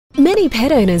Many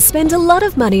pet owners spend a lot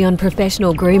of money on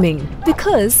professional grooming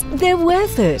because they're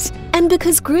worth it and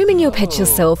because grooming your pet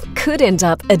yourself could end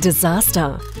up a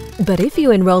disaster. But if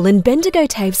you enroll in Bendigo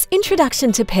TAFE's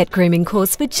Introduction to Pet Grooming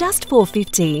course for just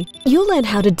 $4.50, you'll learn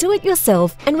how to do it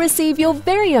yourself and receive your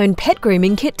very own pet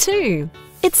grooming kit too.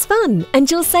 It's fun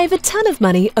and you'll save a ton of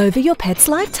money over your pet's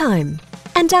lifetime.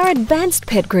 And our advanced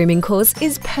pet grooming course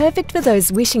is perfect for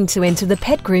those wishing to enter the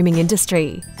pet grooming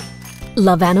industry.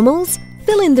 Love animals?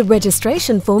 Fill in the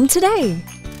registration form today.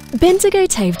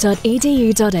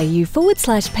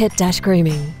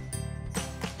 bendigotafe.edu.au/pet-grooming